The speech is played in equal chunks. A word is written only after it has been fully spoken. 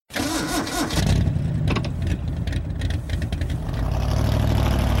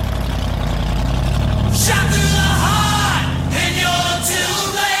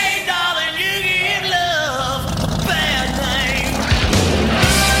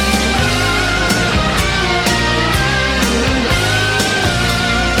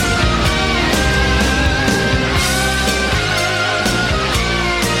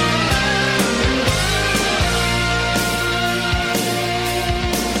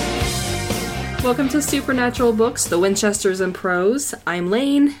Welcome to Supernatural Books, The Winchesters and Prose. I'm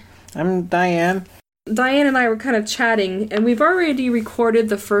Lane. I'm Diane. Diane and I were kind of chatting, and we've already recorded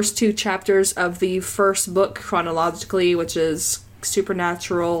the first 2 chapters of the first book chronologically, which is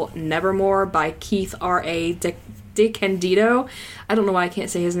Supernatural Nevermore by Keith R.A. DeCandido. I don't know why I can't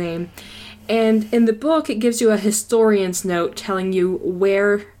say his name. And in the book, it gives you a historian's note telling you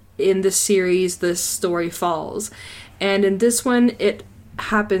where in the series this story falls. And in this one, it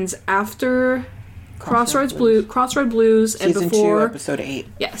happens after Crossroad Blues and Season before 2, episode 8.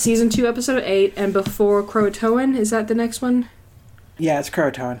 Yeah, Season 2, episode 8, and before Croatoan. Is that the next one? Yeah, it's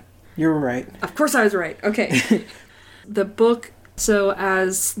Croatoan. You were right. Of course I was right. Okay. The book, so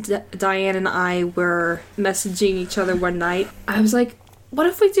as Diane and I were messaging each other one night, I was like, what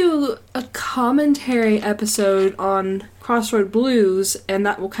if we do a commentary episode on Crossroad Blues, and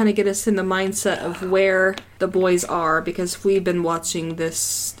that will kind of get us in the mindset of where the boys are, because we've been watching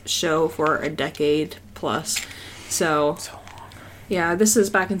this show for a decade plus. So long. Yeah, this is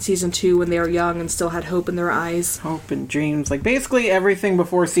back in Season 2 when they were young and still had hope in their eyes. Hope and dreams. Like, basically everything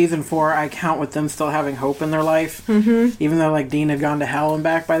before Season 4, I count with them still having hope in their life. Mm-hmm. Even though, like, Dean had gone to hell and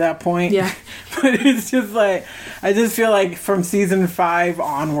back by that point. Yeah. But it's just, like, I just feel like from Season 5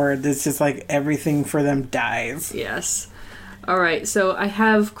 onward, it's just, like, everything for them dies. Yes. Alright, so I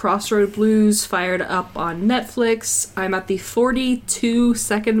have Crossroad Blues fired up on Netflix. I'm at the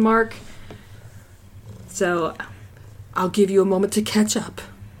 42-second mark. So I'll give you a moment to catch up.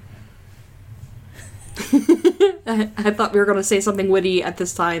 I thought we were going to say something witty at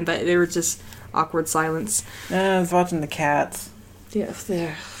this time, but there was just awkward silence. I was watching the cats. Yeah,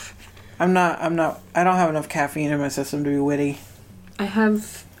 there. I don't have enough caffeine in my system to be witty. I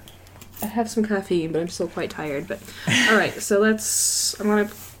have some caffeine, but I'm still quite tired. But alright, so I'm going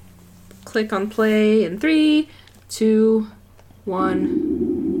to click on play in 3, 2,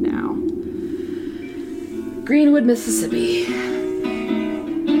 1, now. Greenwood, Mississippi.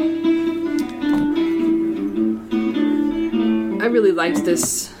 I really liked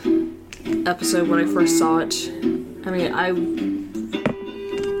this episode when I first saw it. I mean, I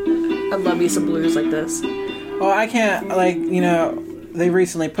love me some blues like this. Well, I can't, like, they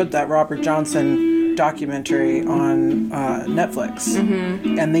recently put that Robert Johnson documentary on Netflix.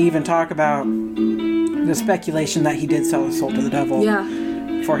 Mm-hmm. And they even talk about the speculation that he did sell his soul to the devil. Yeah.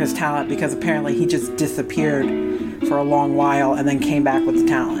 For his talent, because apparently he just disappeared for a long while and then came back with the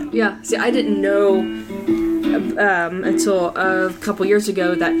talent. Yeah, see, I didn't know until a couple years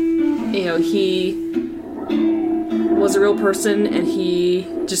ago that, he was a real person, and he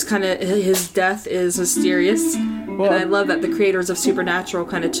just kind of, his death is mysterious. Well, and I love that the creators of Supernatural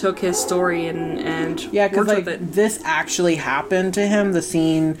kind of took his story and yeah, because worked with it. This actually happened to him, the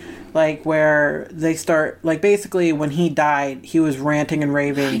scene where they start, basically when he died, he was ranting and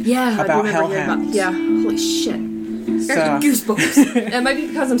raving about hellhounds. Yeah, holy shit. So, goosebumps. It might be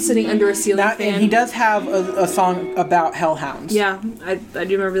because I'm sitting under a ceiling fan. And he does have a song about hellhounds. Yeah, I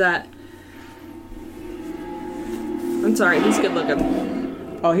do remember that. I'm sorry, he's good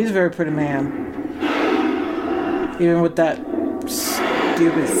looking. Oh, he's a very pretty man. Even with that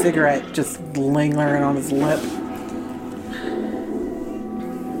stupid cigarette just lingering on his lip.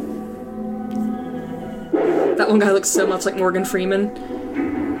 That one guy looks so much like Morgan Freeman.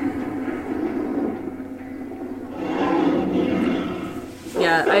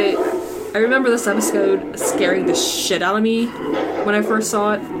 Yeah, I remember this episode scaring the shit out of me when I first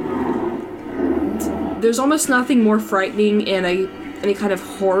saw it. There's almost nothing more frightening in any kind of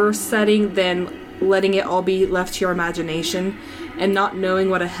horror setting than letting it all be left to your imagination and not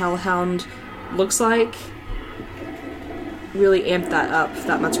knowing what a hellhound looks like. Really amped that up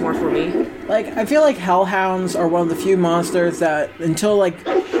that much more for me. I feel like hellhounds are one of the few monsters that, until,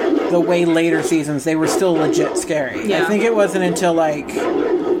 the way later seasons, they were still legit scary. Yeah. I think it wasn't until,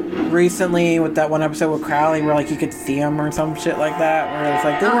 recently with that one episode with Crowley where, you could see them or some shit like that, where it's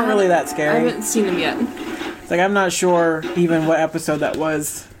they weren't really that scary. I haven't seen them yet. It's I'm not sure even what episode that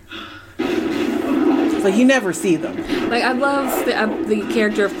was. You never see them. I love the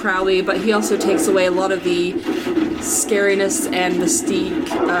character of Crowley, but he also takes away a lot of the scariness and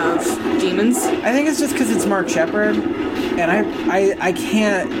mystique of demons. I think it's just because it's Mark Sheppard, and I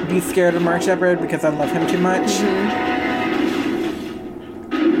can't be scared of Mark Sheppard because I love him too much. Mm-hmm.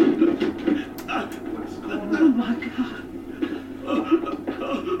 Oh my God.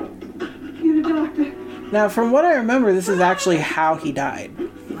 Get a doctor. Now, from what I remember, this is actually how he died.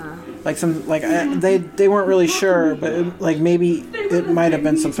 They weren't really sure, but maybe it might have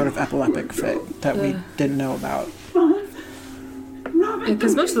been some sort of epileptic fit that we didn't know about.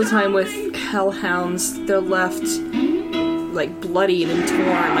 Because most of the time with hellhounds, they're left like bloodied and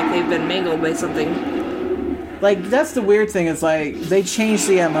torn, like they've been mangled by something. Like, that's the weird thing, is like, they changed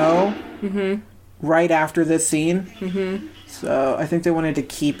the MO right after this scene. So I think they wanted to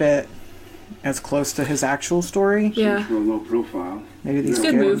keep it as close to his actual story. Yeah. For a low profile. Maybe they Good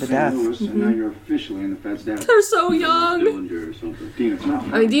scared him move. to death. And now you're officially in the Fed's data. They're so young. Dillinger or something. Dean, it's not.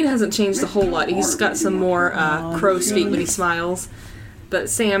 I mean, Dean hasn't changed a whole lot. He's got some more crow speak when he smiles. But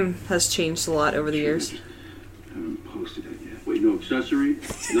Sam has changed a lot over the years. Haven't posted it yet. Wait, no accessory?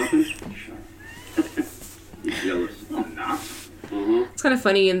 Nothing? Sure. You jealous? I'm not. It's kind of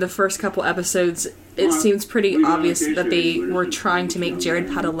funny, in the first couple episodes, it seems pretty obvious that they were trying to make Jared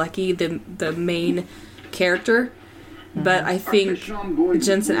Padalecki the main character. But I think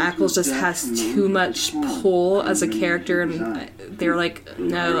Jensen Ackles just has too much pull as a character, and they're like,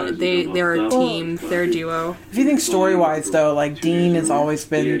 no, they're a team, they're a duo. If you think story-wise, though, like, Dean has always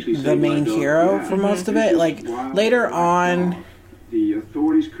been the main hero for most of it. Like, later on, The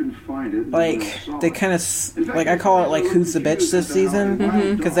authorities couldn't find it. like, they kind of, like, I call it, like, who's the bitch this season?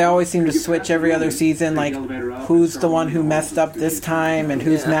 Because they always seem to switch every other season, like, who's the one who messed up this time, and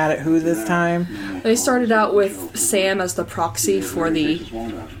who's mad at who this time. They started out with Sam as the proxy for the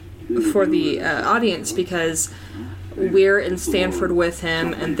audience, because we're in Stanford with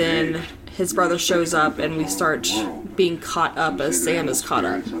him, and then his brother shows up, and we start being caught up as Sam is caught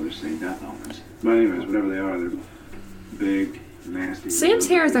up. But anyways, whatever they are, they're big, nasty. Sam's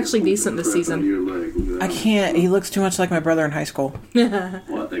hair is actually decent this season. I can't, he looks too much like my brother in high school.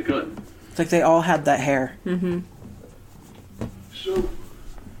 What, they could? It's like they all had that hair. So,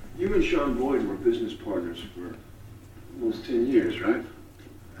 you and Sean Boyd were business partners for almost 10 years, right?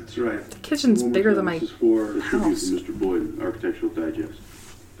 That's right. The kitchen's bigger than my This is for a tribute house. to Mr. Boyd, Architectural Digest.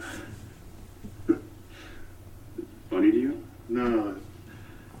 Funny to you? No,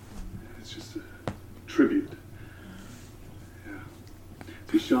 it's just a tribute. Yeah.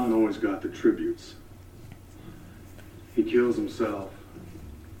 See, Sean always got the tributes. He kills himself,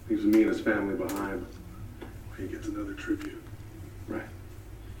 leaves me and his family behind. He gets another tribute. Right.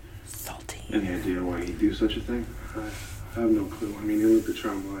 Salty. Any idea why he'd do such a thing? I have no clue. I mean, he lived a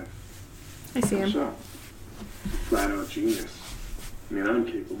charmed life. I see him. So, flat out genius. I mean, I'm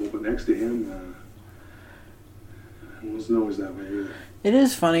capable, but next to him, it wasn't always that way either. It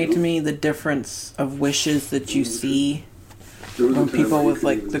is funny to me, the difference of wishes that you see from people with,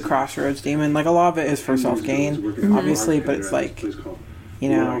 like, the Crossroads demon. Like, a lot of it is for self-gain, obviously, but it's like, you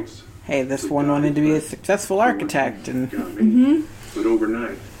know, hey, this one wanted to be a successful architect, and But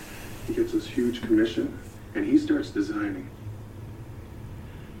overnight, he gets this huge commission, and he starts designing.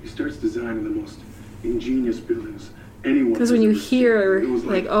 He starts designing the most ingenious buildings anyone. Because when you has ever seen. hear, It was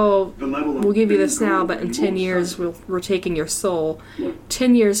like, oh, the level of we'll give you this big now, gold but in on 10 both years sides. we're taking your soul. Look,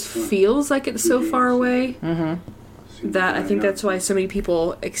 10 years feels like it's so far away seems that I like think that- that's why so many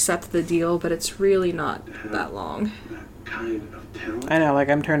people accept the deal, but it's really not that long. That kind of talent. I know, like,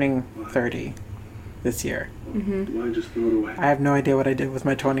 I'm turning 30 this year. Do I just throw it away? I have no idea what I did with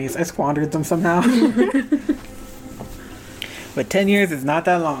my 20s. I squandered them somehow. But 10 years is not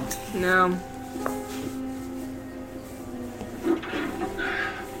that long. No.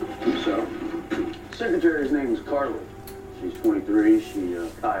 So, secretary's name is Carly. She's 23. She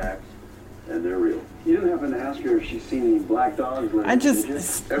kayaks, and they're real. You didn't happen to ask her if she's seen any black dogs? I just...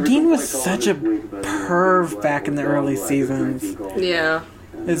 Dean was such a perv back in the early seasons. Yeah.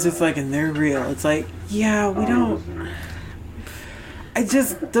 It's just like, and they're real. It's like, yeah, we don't... I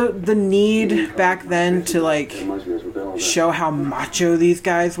just... The need back then to, like, show how macho these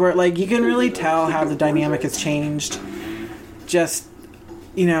guys were. Like, you can really tell how the dynamic has changed. Just,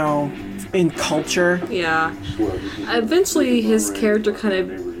 you know, in culture. Yeah. Eventually his character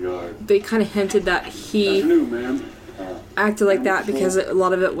they kind of hinted that he acted like that because a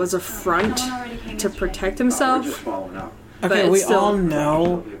lot of it was a front to protect himself. Okay, But we still- all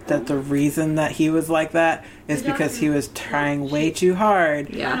know that the reason that he was like that is because he was trying way too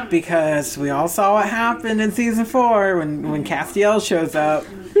hard. Yeah. Because we all saw what happened in season 4 when Castiel shows up.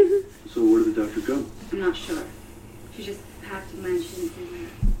 So where did the doctor go? I'm not sure. She just packed to mention anywhere.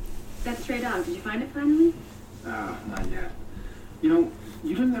 That stray dog, did you find it finally? Not yet. You know,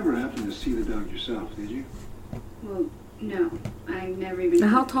 you didn't ever happen to see the dog yourself, did you? Well, no. I never even... Now,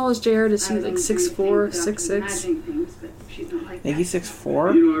 how tall is Jared? Is he like 6'4", 6'6"? Imagining things, but she's not like I think he's that.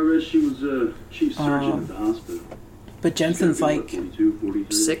 6'4", You know, I read she was chief surgeon at the hospital. but Jensen's like 42,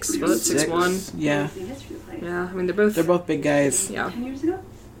 43, 6 pretty foot, good. 6'1". Yeah, Family history of the place. Yeah, I mean, they're both big guys. yeah. 10 years ago?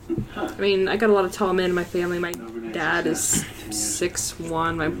 I mean, I got a lot of tall men in my family. My dad is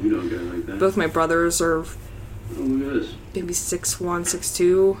 6'1". You don't get like that. Both my brothers are Oh, look at this. maybe 6'1",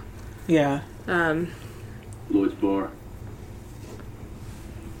 6'2". Yeah. Lloyd's Bar.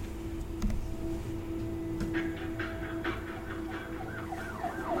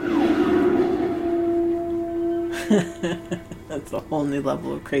 That's a whole new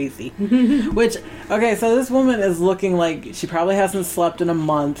level of crazy. Which, okay, so this woman is looking like she probably hasn't slept in a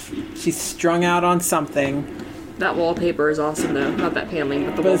month. She's strung out on something. That wallpaper is awesome, though. Not that paneling,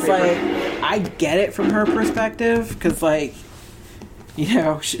 but the But it's wallpaper. like, I get it from her perspective, because, like, you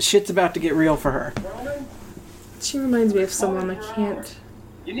know, shit's about to get real for her. She reminds me of someone I can't...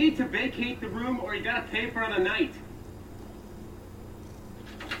 You need to vacate the room or you gotta pay for the night.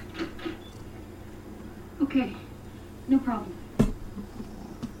 Okay, no problem.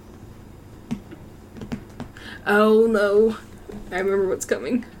 Oh, no. I remember what's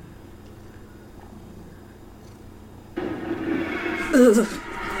coming. Ugh.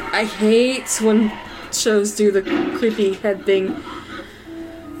 I hate when shows do the creepy head thing.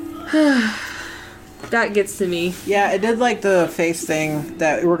 That gets to me. Yeah, it did like the face thing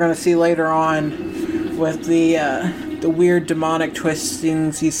that we're going to see later on with the weird demonic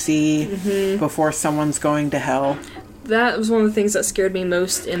twistings you see before someone's going to hell. That was one of the things that scared me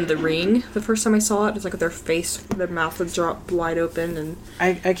most in The Ring. The first time I saw it, it's like their face, their mouth would drop wide open, and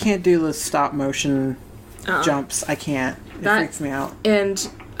I can't do the stop motion jumps. I can't. It freaks me out. And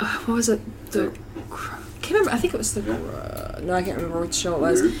what was it? I can't remember. I think it was the. No, I can't remember which show it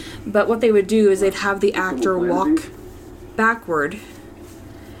was. But what they would do is they'd have the actor walk backward,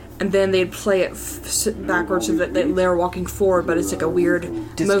 and then they'd play it backwards so that they're walking forward, but it's like a weird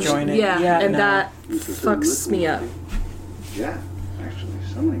motion. Disjointed. Yeah, and no. that fucks me up. Yeah, actually,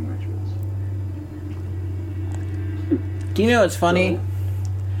 summoning rituals. Do you know what's funny?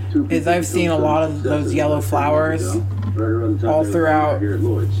 Is I've seen a lot of those yellow flowers all throughout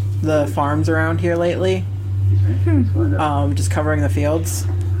the farms around here lately. Just covering the fields.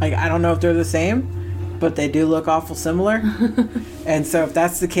 Like, I don't know if they're the same, but they do look awful similar. And so if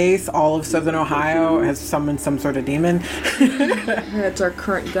that's the case, all of Southern Ohio has summoned some sort of demon. That's our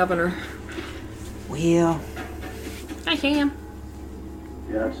current governor. Well, Hi, Sam.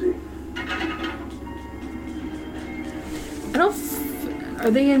 Yeah, I see.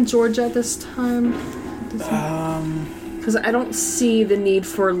 Are they in Georgia at this time? Because I don't see the need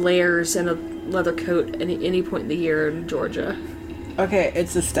for layers and a leather coat at any point in the year in Georgia. okay,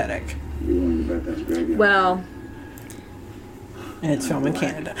 it's aesthetic. You want to bet that's graveyard? Well, And it's filmed in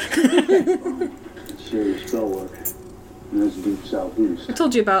Canada. Serious spell work. And that's deep southeast. I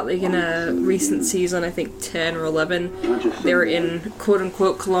told you about, like, in a recent season, I think 10 or 11, they were in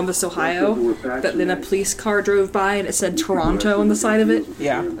quote-unquote Columbus, Ohio, but then a police car drove by and it said Toronto on the side of it.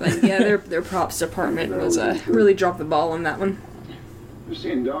 Yeah. Like, yeah, their props department was really dropped the ball on that one. They're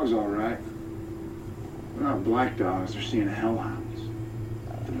seeing dogs all right. They're not black dogs, they're seeing hellhounds.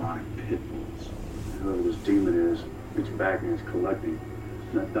 Demonic pit bulls. Whoever this demon is, it's back and it's collecting.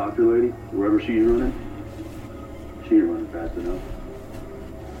 And that doctor lady, wherever she's running, she ain't running fast enough.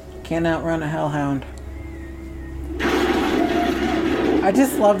 Can't outrun a hellhound. I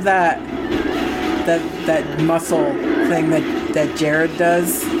just love that muscle thing that Jared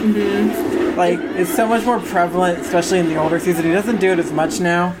does. Mm-hmm. Like, it's so much more prevalent, especially in the older season. He doesn't do it as much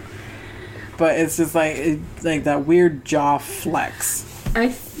now, but it's just like that weird jaw flex. I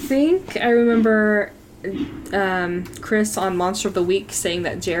think I remember Chris on Monster of the Week saying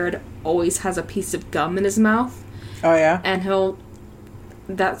that Jared always has a piece of gum in his mouth. Oh, yeah? And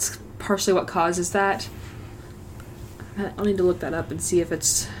that's partially what causes that. I'll need to look that up and see if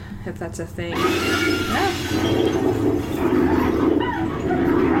that's a thing.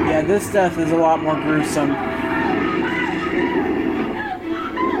 Yeah, this stuff is a lot more gruesome.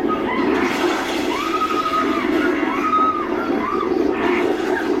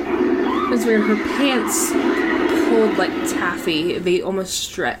 It's weird. Her pants pulled like taffy. They almost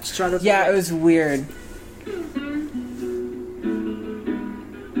stretched rather than... Yeah, it was weird.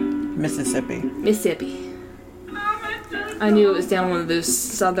 Mississippi. I knew it was down one of those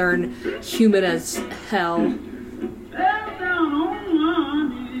southern, humid as hell.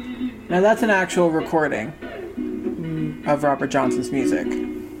 Now that's an actual recording of Robert Johnson's music.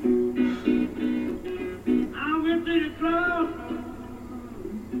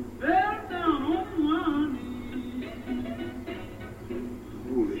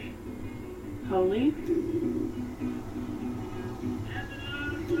 Holy?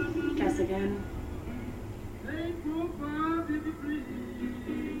 Guess again. I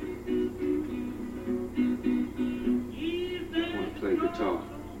want to play guitar.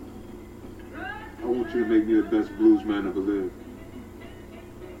 I want you to make me the best blues man ever lived.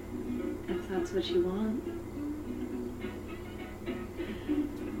 If that's what you want.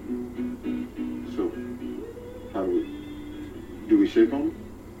 So, how do we shake on it?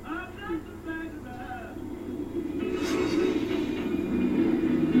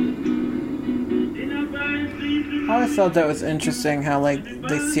 I always thought that was interesting how, like,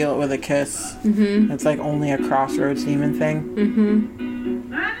 they seal it with a kiss. Mm-hmm. It's, like, only a Crossroads demon thing.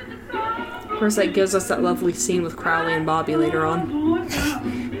 Mm-hmm. Of course, that gives us that lovely scene with Crowley and Bobby later on.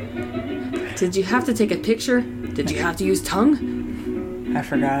 Did you have to take a picture? Did you have to use tongue? I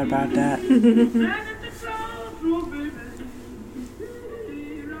forgot about that.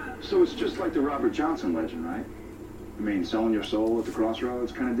 So it's just like the Robert Johnson legend, right? I mean, selling your soul at the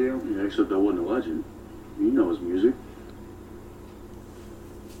Crossroads kind of deal? Yeah, except that wasn't a legend. You know his music.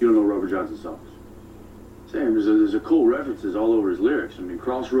 You don't know Robert Johnson's songs. Sam, there's a cool references all over his lyrics. I mean,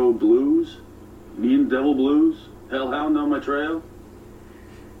 Crossroad Blues, Indian Devil Blues, Hellhound on My Trail.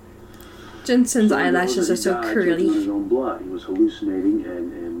 Jensen's eyelashes are so On his curly. own blood. He was hallucinating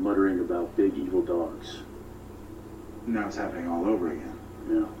and muttering about big evil dogs. Now it's happening all over again.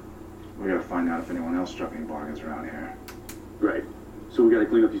 Yeah. We gotta find out if anyone else struck any bargains around here. Right. So we gotta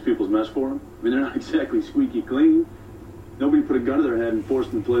clean up these people's mess for them? I mean, they're not exactly squeaky clean. Nobody put a gun to their head and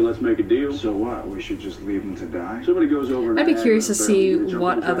forced them to play Let's Make a Deal. So what? We should just leave them to die? Somebody goes over and I'd be curious to see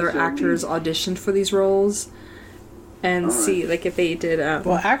what other actors auditioned for these roles. And see, like, if they did...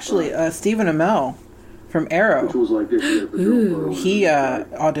 Well, actually, Stephen Amell from Arrow, Which was like this. he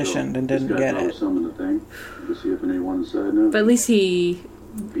auditioned and didn't get it. Some of the thing to see if anyone said no. but at least he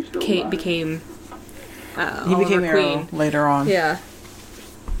He's still alive. became... He became Oliver Arrow Queen. later on. Yeah.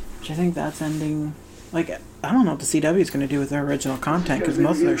 Which I think that's ending... Like, I don't know what the CW is going to do with their original content, because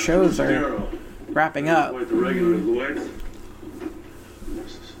most of their shows are wrapping up. Like the regular Lloyds.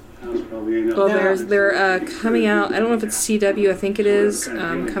 House probably ain't Well, up. they're coming out... I don't know if it's CW, I think it is.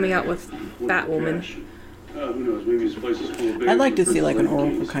 Coming out with Batwoman. Who knows? Maybe this place is full of I'd like to see, like, an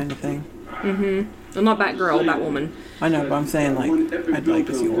Oracle kind of thing. Mm-hmm. Well, not Batgirl, Batwoman. I know, but I'm saying, like, I'd like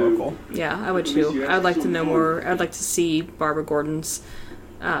to see Oracle. Yeah, I would too. I'd like to know more. I'd like to see Barbara Gordon's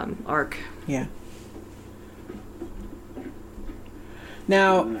arc. Yeah.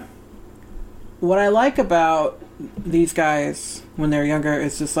 Now, what I like about these guys when they're younger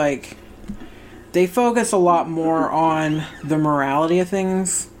is just, like, they focus a lot more on the morality of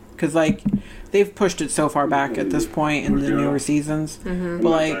things. Because, like, they've pushed it so far back at this point in the newer seasons. Mm-hmm. But,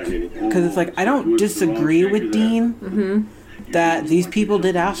 like, because it's like, I don't disagree with Dean that these people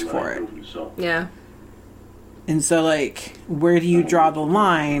did ask for it. Yeah. And so, like, where do you draw the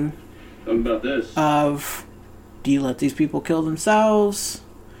line About this. of, do you let these people kill themselves?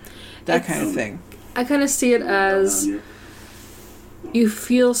 That kind of thing. I kind of see it as you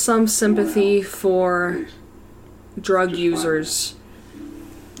feel some sympathy for drug users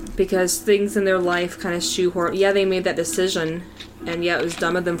because things in their life kind of shoehorn. Yeah, they made that decision, and yeah, it was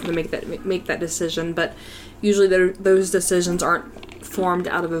dumb of them to make that decision. But usually, those decisions aren't formed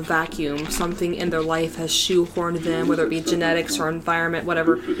out of a vacuum. Something in their life has shoehorned them, whether it be genetics or environment,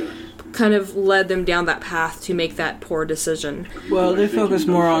 whatever, kind of led them down that path to make that poor decision. Well, they focus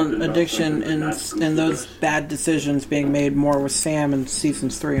more on addiction and those bad decisions being made more with Sam in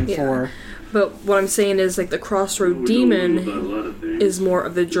seasons 3 and 4. But what I'm saying is, like, the Crossroad Demon is more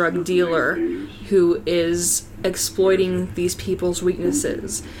of the drug dealer who is exploiting these people's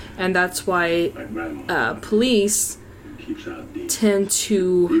weaknesses. And that's why police tend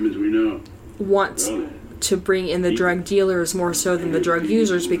to want to bring in the drug dealers more so than the drug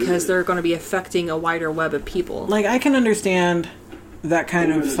users because they're going to be affecting a wider web of people. Like, I can understand that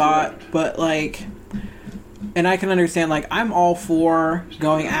kind of thought, but, like... And I can understand, like, I'm all for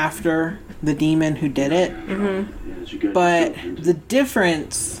going after the demon who did it. Mm-hmm. But the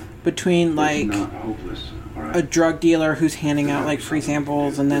difference between, like, a drug dealer who's handing out, like, free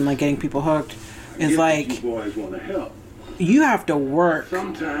samples and then, like, getting people hooked is, like, you have to work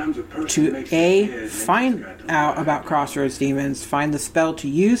to, A, find out about Crossroads demons, find the spell to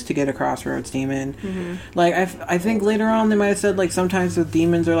use to get a Crossroads demon. Mm-hmm. Like, I think later on they might have said, like, sometimes the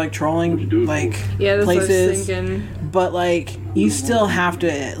demons are, like, trolling, like, that's places. what I was thinking. But, like, you still have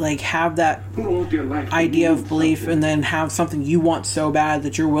to, like, have that idea of belief and then have something you want so bad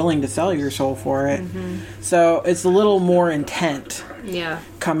that you're willing to sell your soul for it. Mm-hmm. So it's a little more intent. Yeah.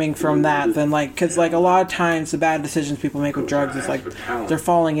 Coming from that than, like, because, like, a lot of times the bad decisions people make with drugs is, like, they're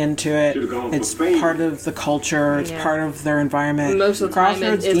falling into it. It's part of the culture. It's part of their environment. Most of the time,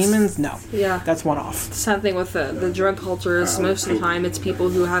 Crossroads demons, no. Yeah. That's one off. Same thing with the drug culture is most of the time it's people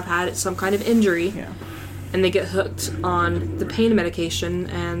who have had some kind of injury. Yeah. And they get hooked on the pain medication,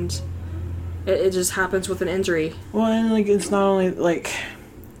 and it just happens with an injury. Well, and, like, it's not only, like...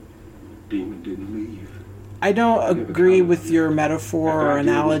 Demon didn't leave. I don't agree with your metaphor or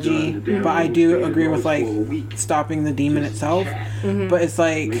analogy, but I do agree with like stopping the demon itself. But it's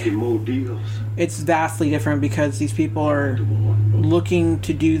like it's vastly different because these people are looking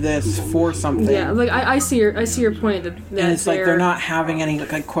to do this for something. Yeah, like I see your point that and it's like they're not having any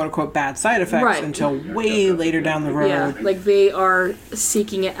like quote unquote bad side effects until way later down the road. Yeah, like they are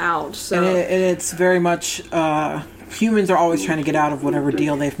seeking it out. So and it's very much humans are always trying to get out of whatever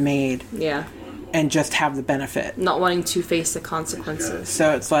deal they've made. Yeah. And just have the benefit. Not wanting to face the consequences.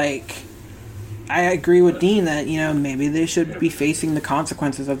 So it's like, I agree with Dean that, you know, maybe they should be facing the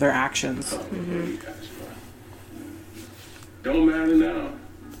consequences of their actions. Don't matter now.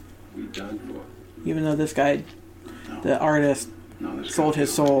 We done for. Even though this guy, the artist, sold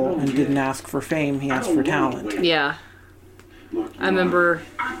his soul and didn't ask for fame, he asked for talent. Yeah. I remember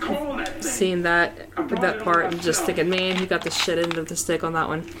seeing that part and just thinking, man, he got the shit end of the stick on that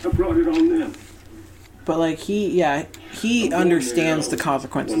one. I brought it on them. But like he understands the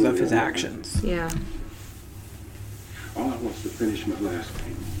consequences of his actions. Yeah. All I want is to finish my last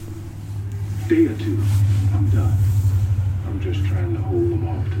game. Day or two, I'm done. I'm just trying to hold them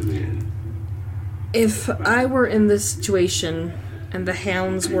off to the end. If I were in this situation and the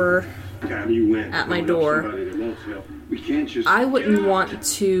hounds were at my door, I wouldn't want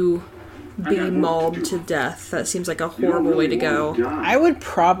to be mauled to death. That seems like a horrible way to go. I would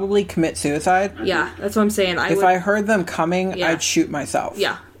probably commit suicide. Yeah, that's what I'm saying. If I heard them coming, I'd shoot myself.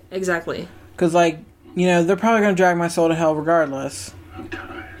 Yeah, exactly. Because, like, you know, they're probably going to drag my soul to hell regardless. I'm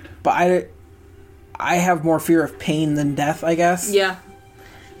tired. But I have more fear of pain than death, I guess. Yeah.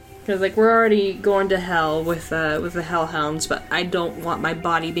 Because, like, we're already going to hell with the hellhounds, but I don't want my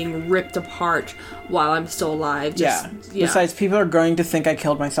body being ripped apart while I'm still alive. Yeah. Besides, people are going to think I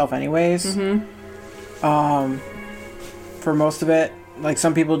killed myself anyways. For most of it. Like,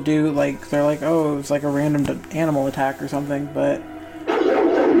 some people do, like, they're like, oh, it was like a random animal attack or something, but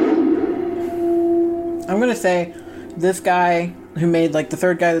I'm going to say this guy who made, like, the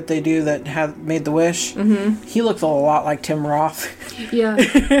third guy that they do that made the wish, he looks a lot like Tim Roth. Yeah.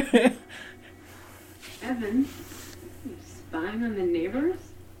 Evan, you spying on the neighbors?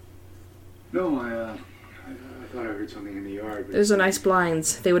 No, I thought I heard something in the yard. But Those are nice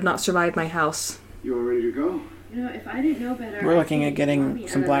blinds. They would not survive my house. you all ready to go? You know, if I didn't know better... We're looking at getting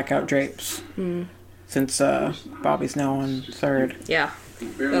some blackout drapes. Since Bobby's now on third. Yeah.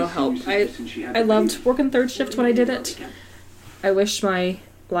 That'll help. I loved working third shift when I did it. I wish my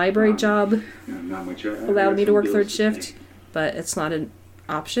library job allowed me to work third shift, but it's not an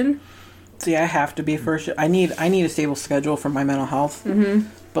option. See, I have to be first shift. I need a stable schedule for my mental health.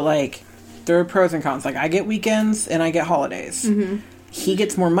 But, like, there are pros and cons. Like, I get weekends and I get holidays. He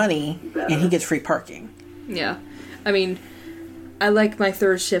gets more money and he gets free parking. Yeah. I mean, I like my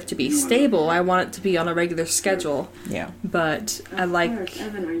third shift to be stable. I want it to be on a regular schedule. Yeah. But I like...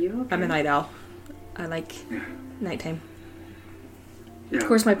 Evan, are you okay? I'm a night owl. I like nighttime. Of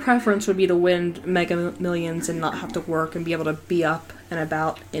course, my preference would be to win Mega Millions and not have to work and be able to be up and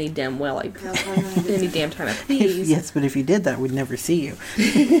about any damn any damn time I please. Yes, but if you did that, we'd never see you.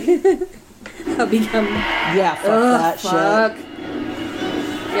 I'll become... Yeah, fuck that shit.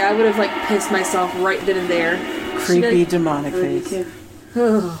 Yeah, I would have, like, pissed myself right then and there. Creepy, demonic face.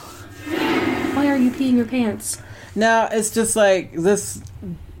 Why are you peeing your pants? No, it's just like, this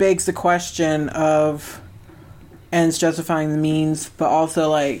begs the question of ends justifying the means, but also,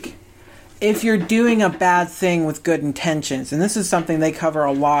 like, if you're doing a bad thing with good intentions, and this is something they cover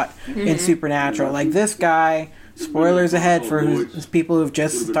a lot in Supernatural, like this guy, spoilers ahead for people who've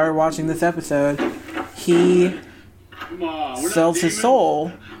just started watching this episode, he sells his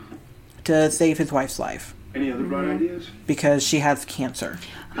soul to save his wife's life. Any other bright ideas? Because she has cancer.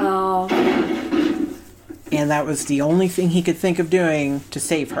 Oh. And that was the only thing he could think of doing to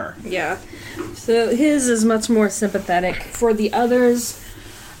save her. Yeah. So his is much more sympathetic. For the others,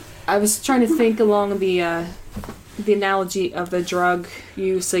 I was trying to think along the analogy of the drug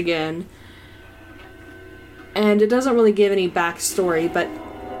use again. And it doesn't really give any backstory, but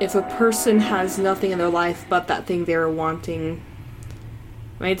if a person has nothing in their life but that thing they're wanting,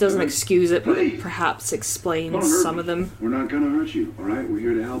 I mean, it doesn't excuse it, but it perhaps explains some of them. We're not gonna hurt you, all right? We're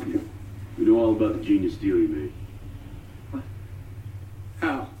here to help you. We know all about the genius deal you made. What?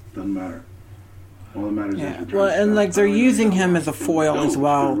 How? Doesn't matter. All that matters is we're trying Well, to and stop like they're violence. using him as a foil as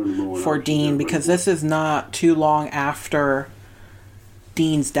well for Dean, because this is not too long after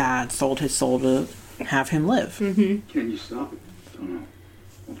Dean's dad sold his soul to have him live. Can you stop it? Don't know.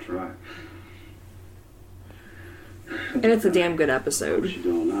 We'll try. And it's a damn good episode. What you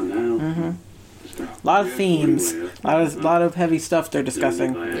doing? Not now. A lot of themes, a lot of heavy stuff they're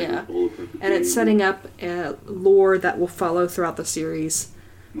discussing. Yeah. and it's setting up a lore that will follow throughout the series.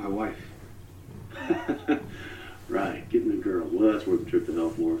 My wife. Right, getting a girl. Well, that's worth the trip to hell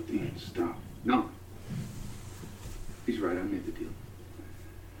for. Dean, stop. No. He's right, I made the deal.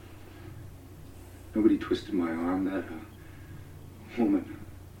 Nobody twisted my arm. That woman,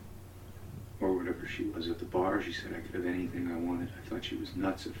 or whatever she was at the bar, she said I could have anything I wanted. I thought she was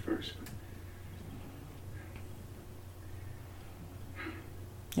nuts at first, but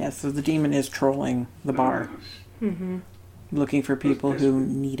Yeah, so the demon is trolling the bar, looking for people who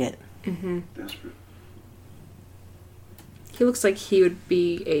need it. desperate. He looks like he would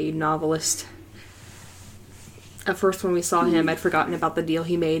be a novelist. At first, when we saw him, I'd forgotten about the deal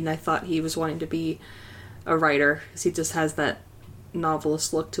he made, and I thought he was wanting to be a writer, because he just has that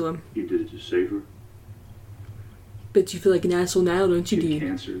novelist look to him. You did it to save her? But you feel like an asshole now, don't you, She had Dean?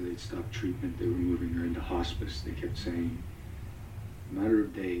 cancer, they'd stopped treatment, they were moving her into hospice. They kept saying, a matter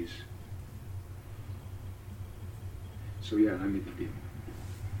of days. So yeah, I made the deal.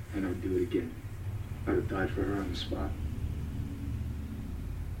 And I'd do it again. I'd have died for her on the spot.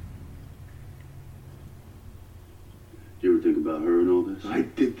 You ever think about her and all this? I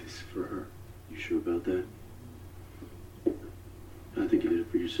did this for her. You sure about that? I think you did it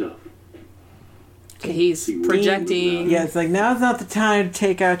for yourself. He's projecting. Yeah, it's like, now's not the time to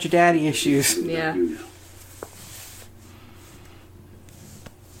take out your daddy issues. Yeah. You know.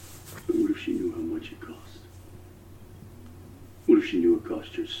 But what if she knew how much it cost? What if she knew it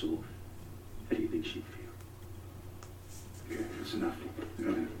cost your soul? How do you think she'd feel? Okay, that's enough.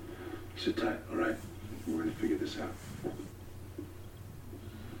 Okay. Sit tight, all right? We're gonna figure this out.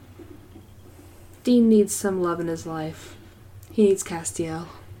 Dean needs some love in his life. He needs Castiel.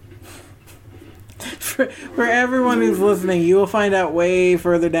 For everyone who's listening, you will find out way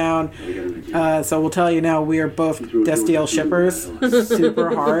further down. So we'll tell you now, we are both Destiel shippers.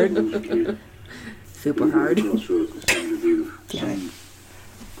 Super hard. Super hard. Crossroads is something to do. Yeah.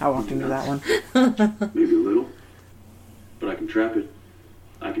 I walked into that one. Maybe a little. But I can trap it.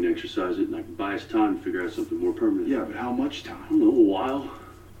 I can exercise it, and I can buy us time to figure out something more permanent. Yeah, but how much I time? don't know, a while.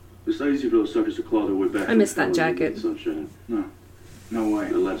 It's not easy for those suckers to claw their way back. I miss that from hell and jacket. Sunshine. No way.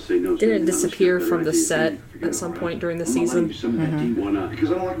 I'd love to say no. Didn't it disappear Better from the idea. set at some point during the I'm not letting season? you some of that deep. Why not?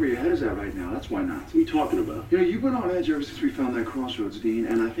 Because I don't like where your head is at right now. That's why not. What are you talking about? You know, you've been on edge ever since we found that Crossroads, Dean,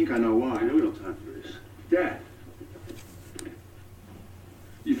 and I think I know why. I know we don't have time for this. Dad.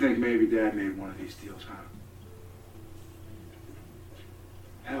 You think maybe Dad made one of these deals, huh?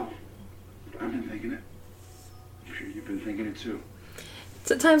 Hell, I've been thinking it. I'm sure you've been thinking it too. It's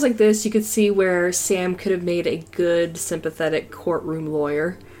at times like this you could see where Sam could have made a good, sympathetic courtroom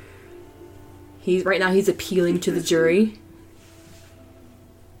lawyer. Right now he's appealing to the jury.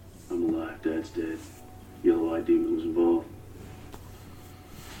 I'm alive. Dad's dead. Yellow-eyed demon was involved.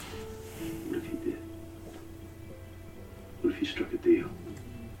 What if he did? What if he struck a deal?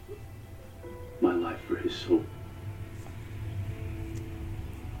 My life for his soul.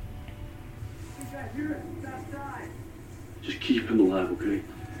 Just keep him alive, okay?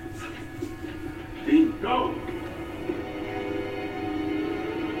 Dean, go!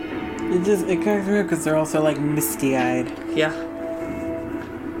 It cracks me up because they're also like misty-eyed. Yeah.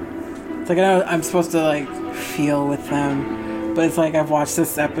 It's like, I know I'm supposed to like feel with them, but it's like I've watched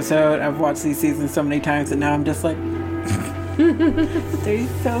this episode, I've watched these seasons so many times, and now I'm just like, they're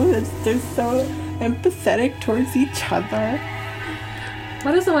so empathetic towards each other.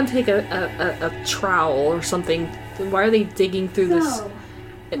 Why does someone take a trowel or something? Why are they digging through this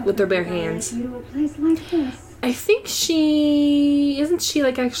with their bare hands? You to a place like this. I think isn't she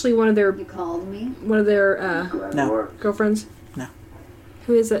like actually one of their You called me. No. girlfriends? No.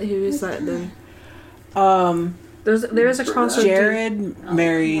 Who is that? Who is that then? There is a Crossroad. Jared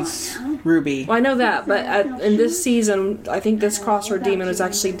marries Ruby. Well, I know that, but in this season, I think this Crossroad demon was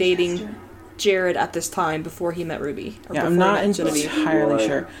actually dating Jared at this time before he met Ruby. Yeah, I'm not entirely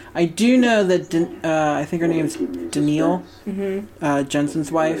sure. I do know that I think her name's Danielle,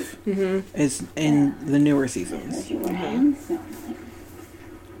 Jensen's wife, is in the newer seasons.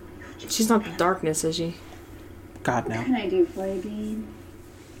 She's not the darkness, is she? God, What no. can I do for you, Dean?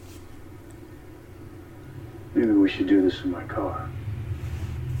 Maybe we should do this in my car.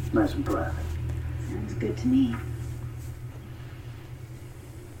 Nice and private. Sounds good to me.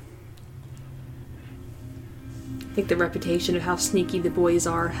 I think the reputation of how sneaky the boys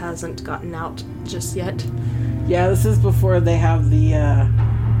are hasn't gotten out just yet. Yeah, this is before they have the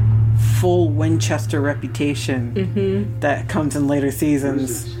full Winchester reputation that comes in later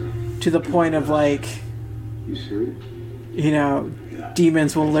seasons, to the point of like, You serious? you know,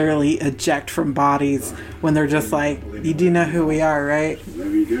 demons will literally eject from bodies when they're just like, you do know who we are, right?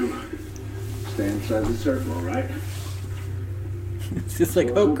 Maybe you do. stay inside the circle, all right? It's just like,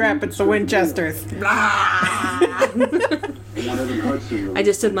 oh crap, it's the Winchesters. I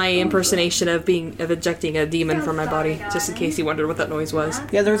just did my impersonation of ejecting a demon from my body, just in case you wondered what that noise was.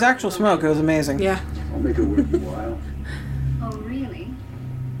 Yeah, there was actual smoke. It was amazing. Yeah. I'll make it worth your while. Oh, really?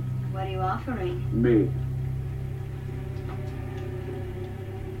 What are you offering? Me. Well.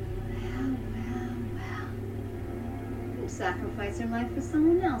 You'd sacrifice your life for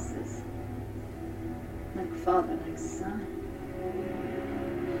someone else's. Like father, like son.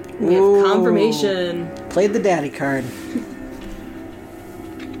 We have Ooh. confirmation. Played the daddy card.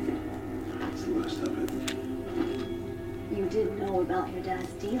 That's the last of it. You did know about your dad's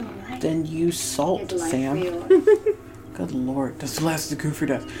deal, right? Then you salt, His life Sam. for yours. Good lord, this lasts the goofer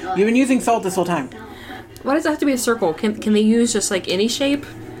death. You've been using salt this whole time. Why does it have to be a circle? Can they use just like any shape?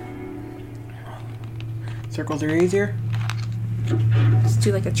 Circles are easier. Just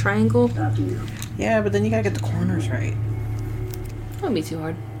do like a triangle? After you. Yeah, but then you gotta get the corners right. That wouldn't be too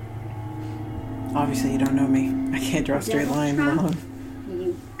hard. Obviously, you don't know me. I can't draw a straight line alone.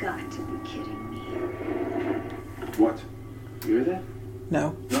 You got to be kidding me. What? You hear that?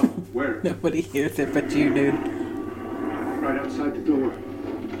 No. No, where? Nobody hears it but you, dude. Right outside the door.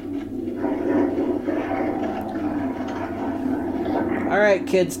 Alright,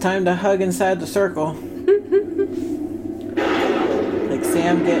 kids, time to hug inside the circle. Like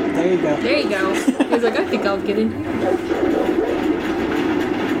Sam get. There you go. There you go. He's like, I think I'll get in here.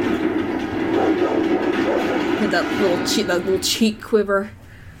 With that little cheek quiver,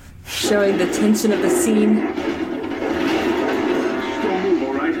 showing the tension of the scene. Don't move,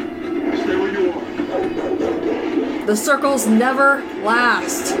 all right? Stay where you are. The circles never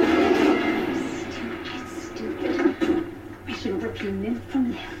last. Stupid. I should have ripped you limb from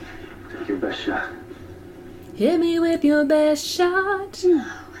limb. Take your best shot. Hit me with your best shot. No,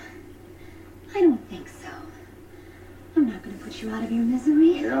 I don't think so. I'm not going to put you out of your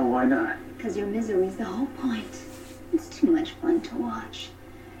misery. Yeah, why not? Because your misery is the whole point. It's too much fun to watch.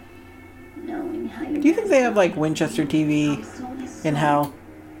 Knowing how you. Do you think they have like Winchester TV in hell?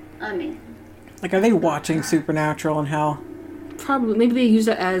 I mean, Like, are they watching Supernatural in hell? Probably. Maybe they use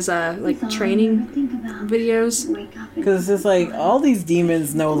it as like it's all training I ever think about. videos. Wake up and Because it's like all these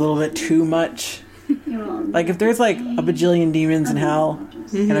demons know a little bit too much. you're all Like, if there's like a bajillion demons in hell,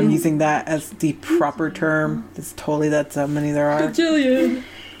 and I'm using that as the proper term, it's totally that's how many there are. Jillian.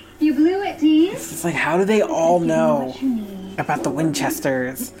 You blew it, Dean. It's just like, how do they all know What you need. about the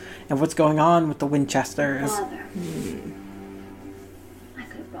Winchesters and what's going on with the Winchesters? Father. I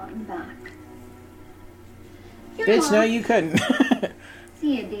could have brought him back. You're Bitch, no, lost. you couldn't.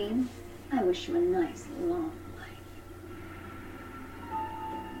 See you, Dean. I wish you a nice long life.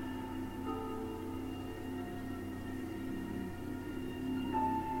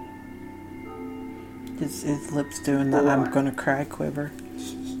 His lips doing the I'm gonna cry quiver.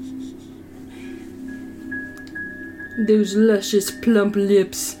 Those luscious plump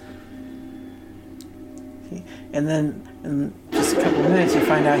lips. And then in just a couple of minutes you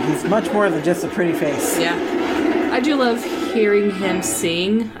find out he's much more than just a pretty face. Yeah. I do love hearing him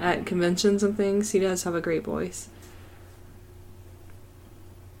sing at conventions and things. He does have a great voice.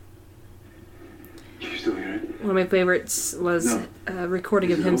 You still hear it? One of my favorites was No. a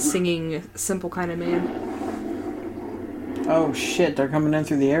recording of Is it him over? singing Simple Kind of Man. Oh shit, they're coming in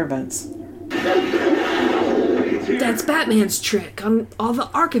through the air vents. That's Batman's trick on all the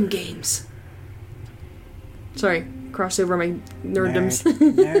Arkham games. Sorry, crossed over my nerddoms.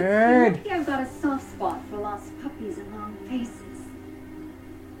 Nerd. Maybe I've got a soft spot for lost puppies and long faces.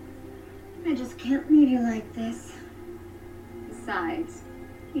 I just can't leave you like this. Besides,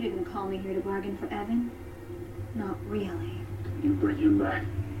 you didn't call me here to bargain for Evan. Not really. You bring him back.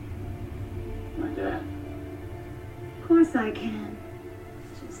 My dad. Of course I can.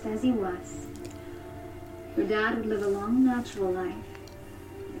 Just as he was. Your dad would live a long, natural life.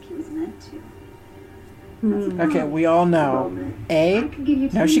 Like he was meant to. Okay, we all know. A, I could give you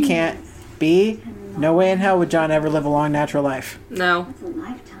no 10 she can't. years. B, no way in hell would John ever live a long natural life. No. That's a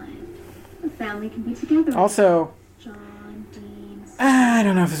lifetime. A family can be together. Also, John, Dean, I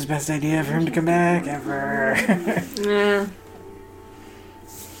don't know if it's the best idea for him to come back ever. Yeah.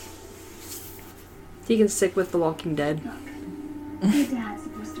 He can stick with The Walking Dead. your dad's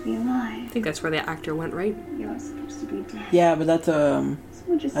supposed to be I alive. think that's where the actor went, right? You're supposed to be dead. Yeah, but that's So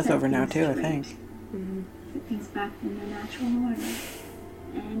we'll just that's set over now things too, I straight. think. Put things back in their natural order.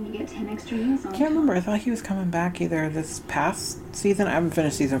 And you get 10 extra years on I can't remember. I thought he was coming back either this past season. I haven't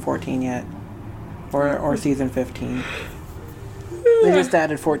finished season 14 yet, or season 15. They just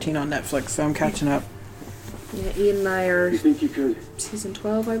added 14 on Netflix, so I'm catching up. Yeah, Ian and I are You think you could? season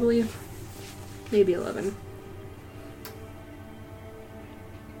 12, I believe. Maybe 11.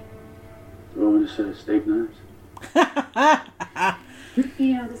 Throw in a set of steak knives.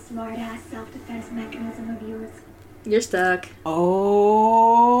 You know the smart-ass self-defense mechanism of yours? You're stuck.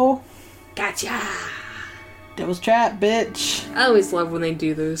 Oh, Gotcha! devil's trap, bitch. I always love when they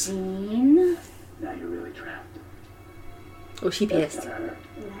do those. Dean, Now you're really trapped. Oh, she That's pissed. gotta hurt.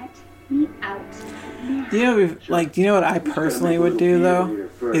 let me out now. Do you know what I personally would do though?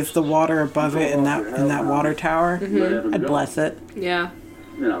 Is the water above it in that water tower? Let Evan I'd go. bless it. Yeah.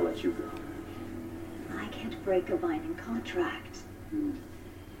 Then I'll let you go. I can't break a binding contract.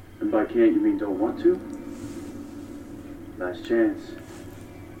 And by can't, you mean don't want to? Last chance.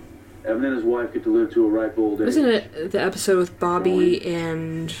 Evan and his wife get to live to a ripe old age. Wasn't it the episode with Bobby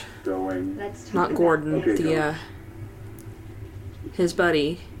and Going. Let's talk not about Gordon, Okay, the go. his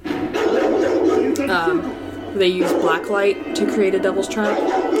buddy? They use blacklight to create a devil's trap.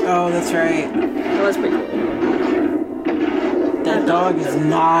 Oh, that's right. That was pretty cool. That dog is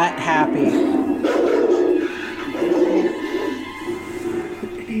not happy.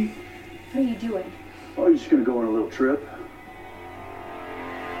 What are you doing? Oh, you're just gonna go on a little trip?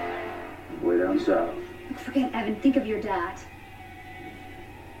 Way down south. Forget Evan. Think of your dad.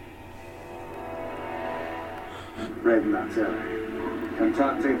 Regnata.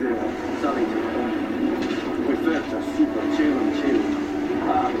 Cantate de salite. Quifetta super celum celum.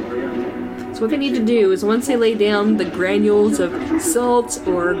 So what they need to do is once they lay down the granules of salt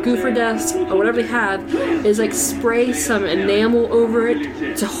or goofer dust or whatever they have, is like spray some enamel over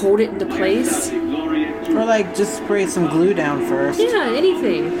it to hold it into place. Or like just spray some glue down first. Yeah,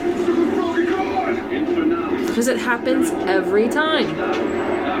 anything. Because it happens every time.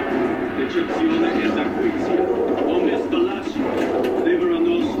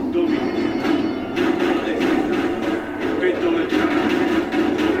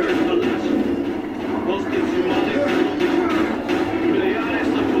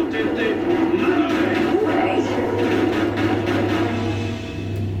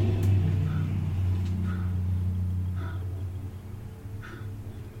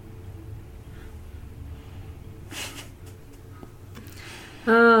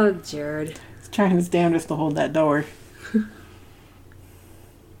 Oh, Jared. He's trying his damnedest to hold that door.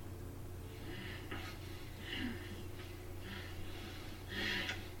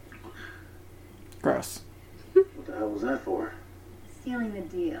 Gross. What the hell was that for? Sealing the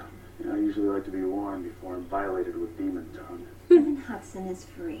deal. I usually like to be warned before I'm violated with demon tongue. Evan Hudson is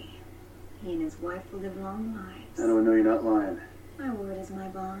free. He and his wife will live long lives. How do I know you're not lying? My word is my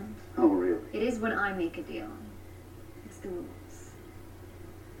bond. Oh, really? It is when I make a deal. It's the rules.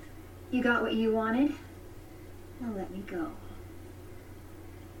 You got what you wanted? Now let me go.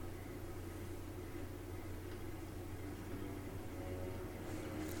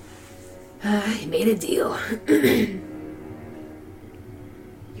 He made a deal. You're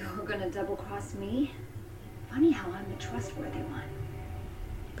gonna double-cross me? Funny how I'm the trustworthy one.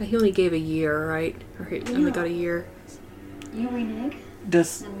 But he only gave a year, right? Or he only got a year. You renege?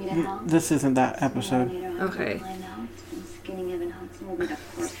 This isn't that episode. Okay. Skinning Evan Hudson will be the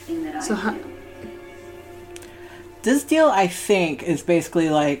first thing that So I do. This deal, I think, is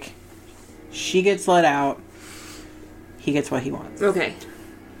basically like she gets let out, he gets what he wants. Okay.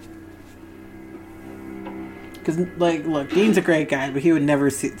 Because, like, look, Dean's a great guy, but he would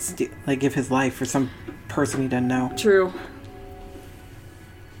never give his life for some person he doesn't know. True.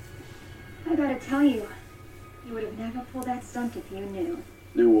 I gotta tell you, you would have never pulled that stunt if you knew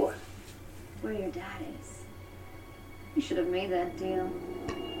Knew what? where your dad is. You should have made that deal.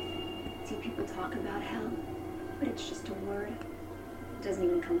 See, people talk about hell, but it's just a word. It doesn't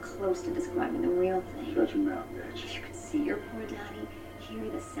even come close to describing the real thing. Shut your mouth, bitch. If you could see your poor daddy, hear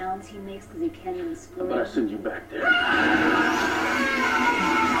the sounds he makes because he can't even How scream. about I send you back there?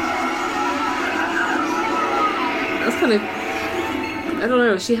 That's kind of... I don't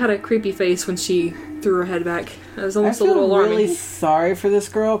know. She had a creepy face when she threw her head back. It was almost I a little feel alarming. really sorry for this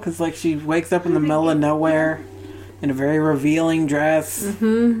girl, because, like, she wakes up in the middle of nowhere in a very revealing dress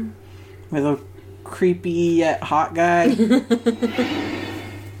with a creepy yet hot guy.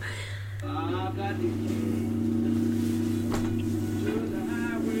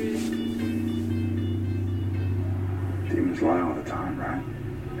 Demons lie all the time, right?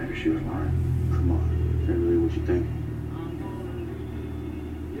 Maybe she was lying. Come on. Is that really what you think?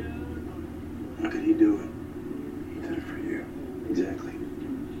 How could he do it? He did it for you. Exactly.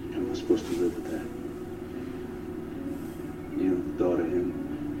 How am I supposed to live with that? You know, the thought of him.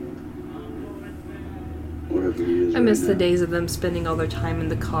 Wherever he is. I miss right the now. days of them spending all their time in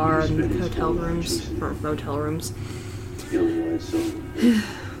the car and the hotel rooms. Or motel rooms. Otherwise, so.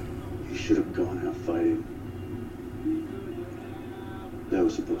 He should have gone out fighting. That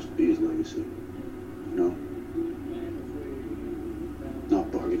was supposed to be his legacy. No?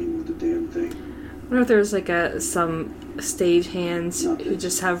 Not bargaining with the damn thing. I wonder if there's like some stage hands who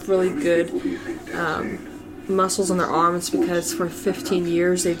just have really good muscles on their arms because for 15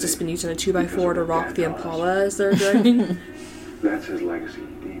 years they've just been using a 2x4 to rock the Impala as they're driving. That's his legacy,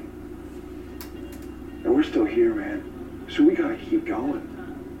 Dean. And we're still here, man. So we gotta keep going.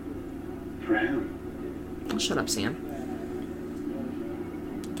 For him. Shut up, Sam.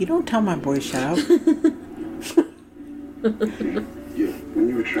 You don't tell my boy shut up. Yeah, when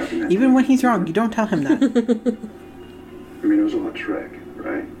you were trapping that... Even when he's wrong, you don't tell him that. I mean, it was all a trick,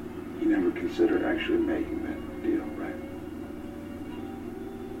 right? You never considered actually making that deal, right?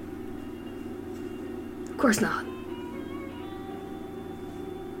 Of course not.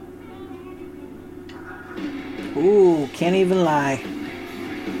 Ooh, can't even lie.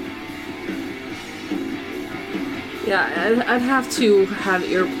 Yeah, I'd have to have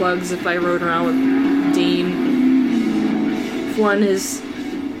earplugs if I rode around with Dean. One is,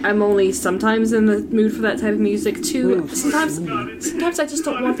 I'm only sometimes in the mood for that type of music. Two, sometimes I just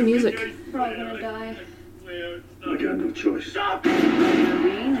don't want the music. We're all gonna die. I got no choice.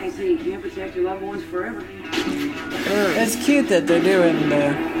 Dean, they say you can't protect your loved ones forever. It's cute that they're doing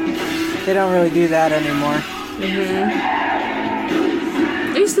they don't really do that anymore.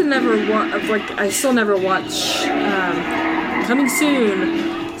 I used to never I still never watch Coming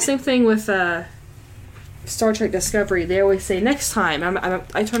Soon. Same thing with Star Trek Discovery. They always say next time.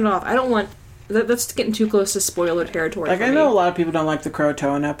 I turn it off. I don't want that's getting too close to spoiler territory. Like, for I me. know a lot of people don't like the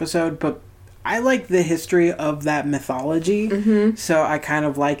Croatoan episode, but I like the history of that mythology, so I kind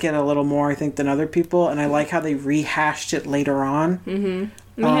of like it a little more, I think, than other people, and I like how they rehashed it later on.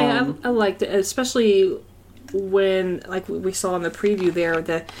 Yeah, I liked it, especially when, like we saw in the preview there,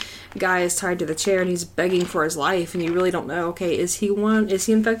 the guy is tied to the chair and he's begging for his life, and you really don't know, okay, is he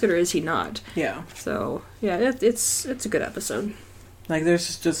infected or is he not? Yeah. So, yeah, it's a good episode. Like,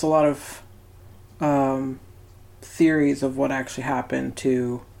 there's just a lot of theories of what actually happened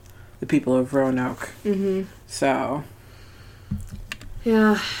to the people of Roanoke. So.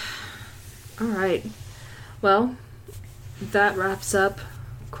 Yeah. Alright. Well, that wraps up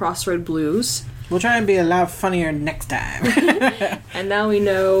Crossroad Blues. We'll try and be a lot funnier next time. And now we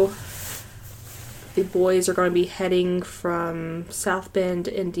know the boys are going to be heading from South Bend,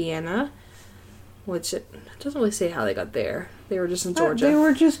 Indiana, which it doesn't really say how they got there. They were just in Georgia. They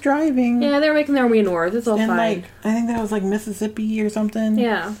were just driving. Yeah, they were making their way north. It's all and fine. Like, I think that was like Mississippi or something.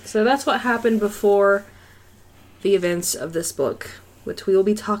 Yeah, so that's what happened before the events of this book, which we will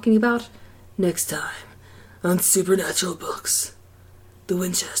be talking about next time on Supernatural Books, The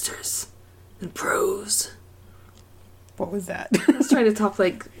Winchesters, and Prose. What was that? I was trying to talk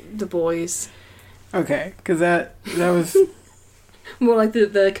like the boys. Okay, because that was... More like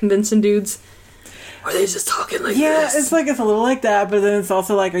the convincing dudes. Or they just talking like this? Yeah, it's a little like that, but then it's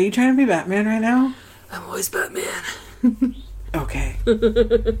also like, are you trying to be Batman right now? I'm always Batman. Okay.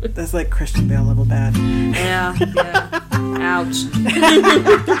 That's like Christian Bale level bad. Yeah. Ouch.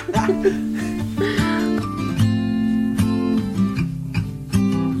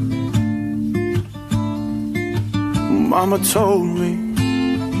 Mama told me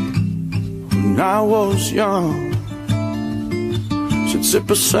when I was young, she'd sit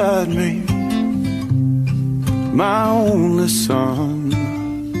beside me, my only son,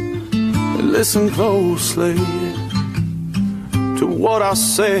 and listen closely to what I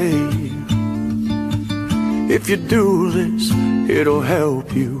say. If you do this, it'll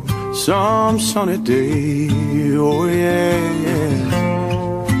help you some sunny day. Oh yeah.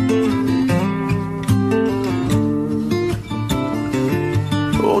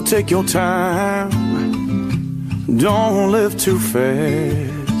 Oh, take your time, don't live too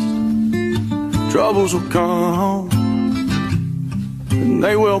fast. Troubles will come, and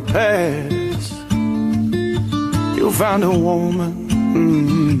they will pass. You'll find a woman,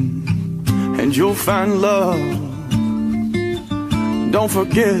 and you'll find love. Don't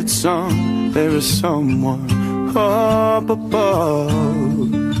forget, son, there is someone up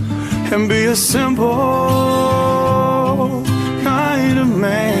above. And be a simple kind of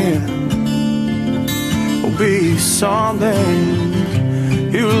man, or be something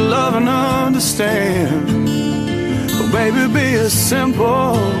you love and understand. Oh, baby, be a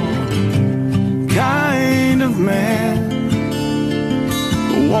simple kind of man.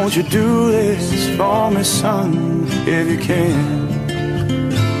 Won't you do this for me, son, if you can?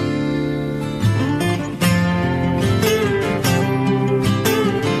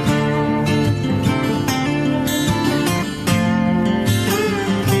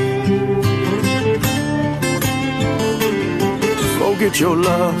 forget your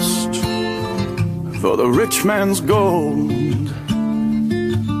lust for the rich man's gold.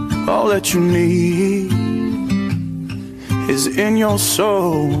 All that you need is in your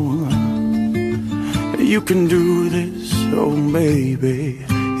soul. You can do this, oh baby,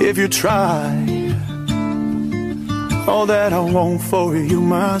 if you try. All that I want for you,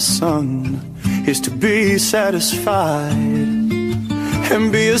 my son, is to be satisfied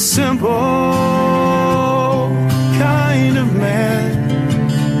and be a simple kind of man.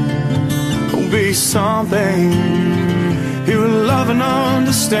 Be something you love and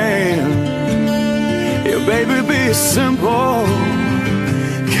understand. Yeah, baby, be a simple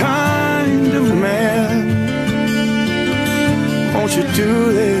kind of man. Won't you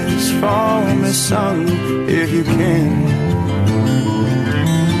do this for me, son, if you can?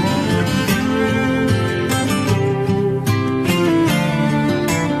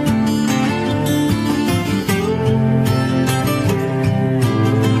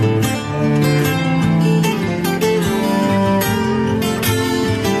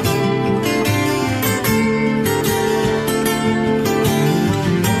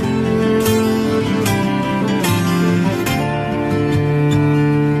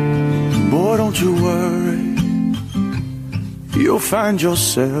 You worry, you'll find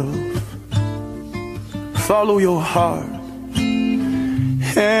yourself. Follow your heart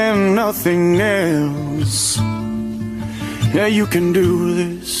and nothing else. Yeah, you can do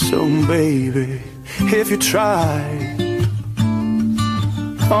this, oh baby, if you try.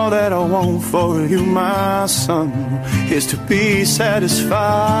 All that I want for you, my son, is to be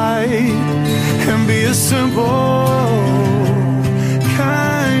satisfied and be a simple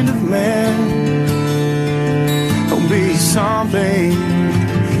kind of man. Be something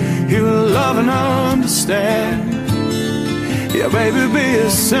you love and understand. Yeah, baby, be a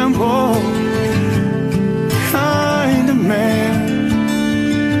simple kind of man.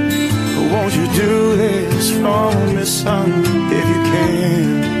 Won't you do this for me, son?